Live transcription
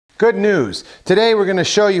Good news. Today we're going to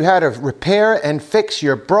show you how to repair and fix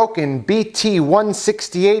your broken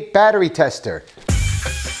BT168 battery tester.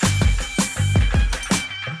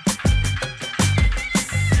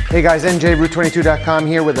 Hey guys, NJRoute22.com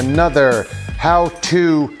here with another how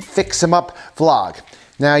to fix 'em up vlog.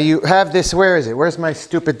 Now you have this, where is it? Where's my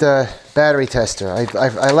stupid battery tester?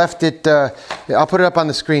 I left it, I'll put it up on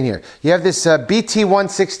the screen here. You have this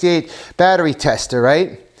BT168 battery tester,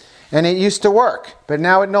 right? And it used to work, but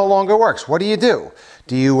now it no longer works. What do?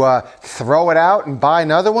 Do you throw it out and buy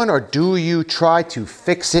another one, or do you try to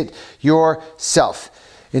fix it yourself?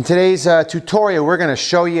 In today's tutorial, we're gonna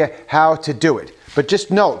show you how to do it. But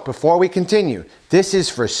just note, before we continue, this is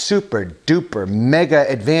for super duper mega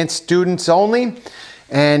advanced students only,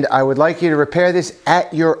 and I would like you to repair this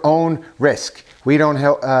at your own risk. We don't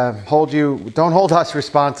hold us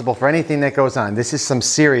responsible for anything that goes on. This is some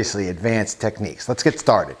seriously advanced techniques. Let's get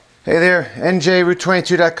started. Hey there,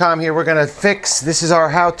 NJRoute22.com here. We're gonna fix, this is our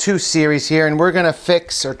how-to series here, and we're gonna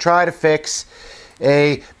fix, or try to fix,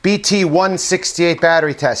 a BT168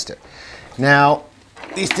 battery tester. Now,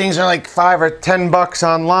 these things are like $5 or $10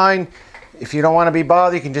 online. If you don't want to be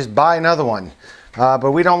bothered, you can just buy another one.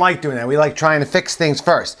 But we don't like doing that. We like trying to fix things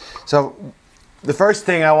first. So the first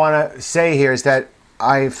thing I want to say here is that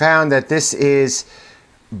I found that this is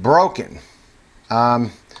broken.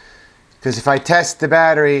 Because if I test the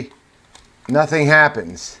battery, nothing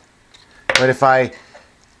happens. But if I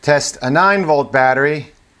test a 9-volt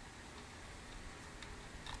battery,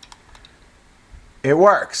 it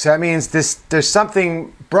works. That means there's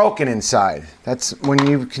something broken inside. That's when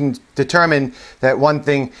you can determine that one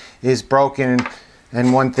thing is broken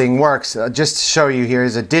and one thing works. Just to show you, here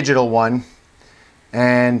is a digital one,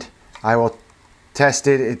 and I will test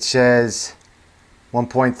it. It says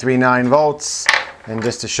 1.39 volts, and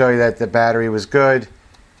just to show you that the battery was good,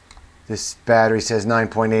 this battery says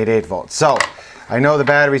 9.88 volts. So I know the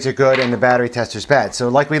batteries are good and the battery tester's bad. So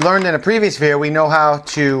like we learned in a previous video, we know how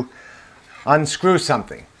to unscrew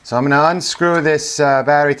something. So I'm going to unscrew this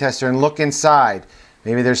battery tester and look inside.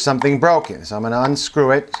 Maybe there's something broken. So I'm going to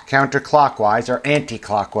unscrew it counterclockwise, or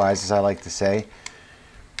anti-clockwise as I like to say.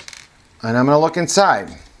 And I'm going to look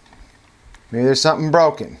inside. Maybe there's something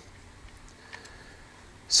broken.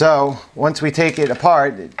 So once we take it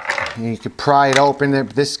apart, you could pry it open.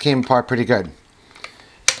 This came apart pretty good.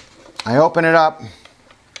 I open it up, and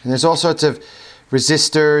there's all sorts of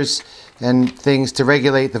resistors and things to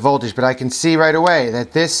regulate the voltage, but I can see right away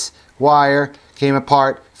that this wire came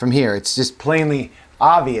apart from here. It's just plainly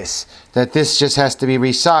obvious that this just has to be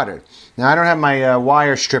resoldered. Now I don't have my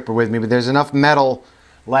wire stripper with me, but there's enough metal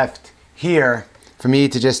left here for me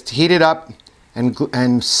to just heat it up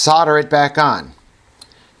and solder it back on.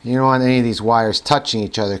 You don't want any of these wires touching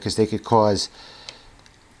each other because they could cause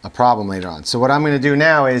a problem later on. So what I'm going to do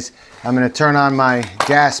now is I'm going to turn on my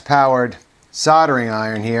gas-powered soldering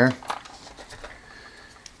iron here.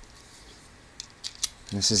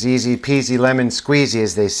 This is easy peasy lemon squeezy,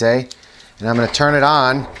 as they say. And I'm going to turn it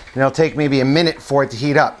on, and it'll take maybe a minute for it to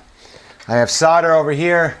heat up. I have solder over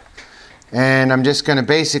here, and I'm just going to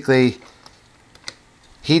basically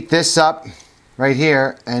heat this up right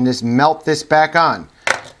here and just melt this back on.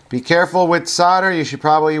 Be careful with solder. You should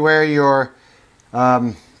probably wear your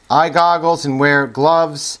eye goggles and wear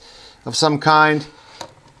gloves of some kind.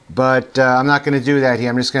 But I'm not going to do that here.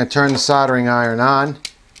 I'm just going to turn the soldering iron on.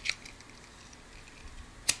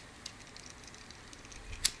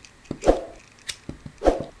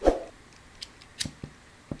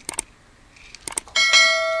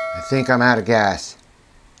 I think I'm out of gas.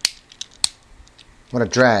 What a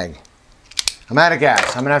drag. I'm out of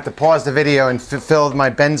gas. I'm gonna have to pause the video and fill my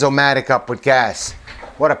Benzomatic up with gas.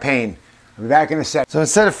 What a pain. I'll be back in a sec. So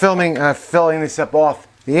instead of filling this up off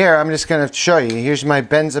the air, I'm just gonna show you. Here's my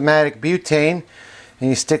Benzomatic butane, and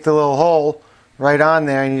you stick the little hole right on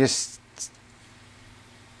there, and you just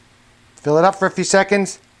fill it up for a few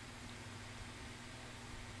seconds.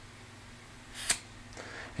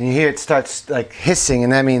 And you hear it starts like hissing,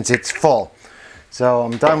 and that means it's full. So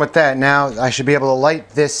I'm done with that. Now I should be able to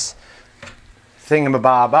light this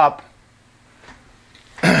thingamabob up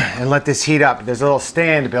and let this heat up. There's a little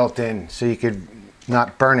stand built in so you could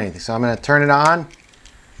not burn anything. So I'm going to turn it on.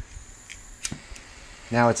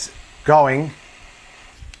 Now it's going.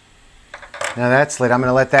 Now that's lit. I'm going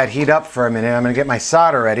to let that heat up for a minute. I'm going to get my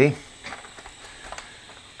solder ready.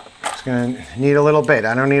 It's going to need a little bit.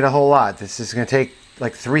 I don't need a whole lot. This is going to take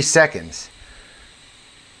like 3 seconds.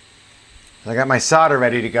 I got my solder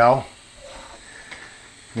ready to go.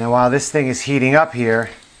 Now while this thing is heating up here,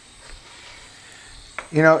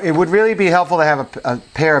 you know, it would really be helpful to have a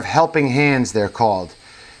pair of helping hands, they're called.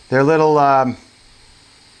 They're little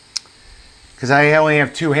because I only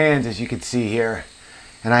have 2 hands, as you can see here.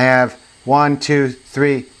 And I have 1, 2,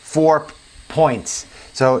 3, 4 points.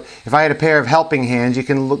 So if I had a pair of helping hands, you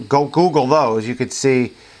can go Google those. You could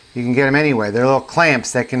see, you can get them anywhere. They're little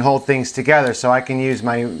clamps that can hold things together, so I can use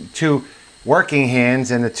my 2 working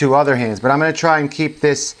hands and the 2 other hands. But I'm going to try and keep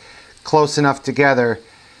this close enough together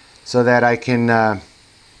so that I can...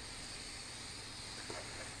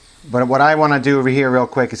 But what I want to do over here real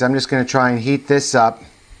quick is I'm just going to try and heat this up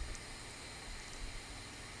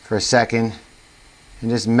for a second and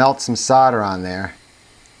just melt some solder on there.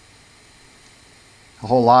 A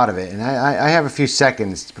whole lot of it. And I have a few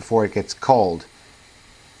seconds before it gets cold.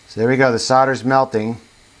 So there we go, the solder's melting.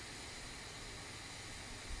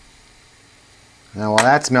 Now while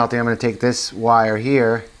that's melting, I'm going to take this wire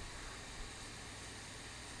here.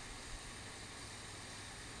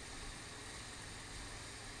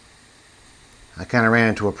 I kind of ran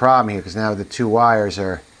into a problem here because now the 2 wires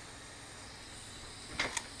are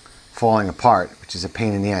falling apart, which is a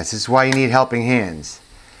pain in the ass. This is why you need helping hands.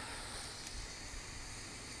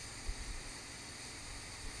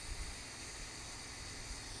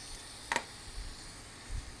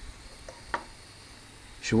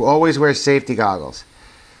 You should always wear safety goggles.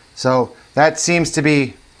 So that seems to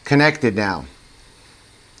be connected now.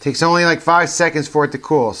 It takes only like 5 seconds for it to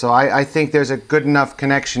cool, so I think there's a good enough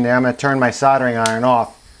connection there. I'm going to turn my soldering iron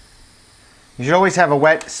off. You should always have a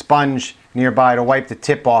wet sponge nearby to wipe the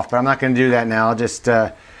tip off, but I'm not going to do that now. I'll just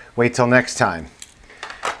wait till next time.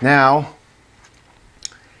 Now,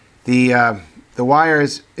 the wire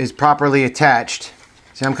is properly attached.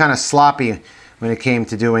 See, I'm kind of sloppy when it came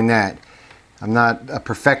to doing that. I'm not a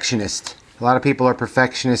perfectionist. A lot of people are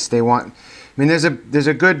perfectionists. They want... I mean, there's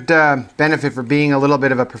a good benefit for being a little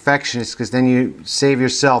bit of a perfectionist, because then you save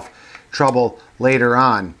yourself trouble later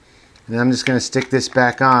on. And I'm just going to stick this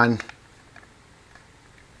back on.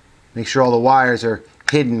 Make sure all the wires are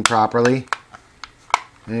hidden properly.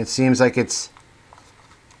 And it seems like it's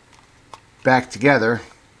back together.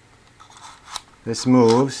 This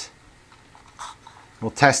moves.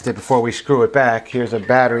 We'll test it before we screw it back. Here's a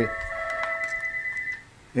battery.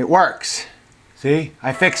 It works. See?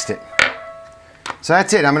 I fixed it. So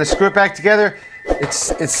that's it. I'm going to screw it back together.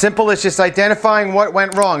 It's simple. It's just identifying what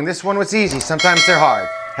went wrong. This one was easy. Sometimes they're hard.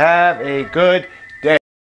 Have a good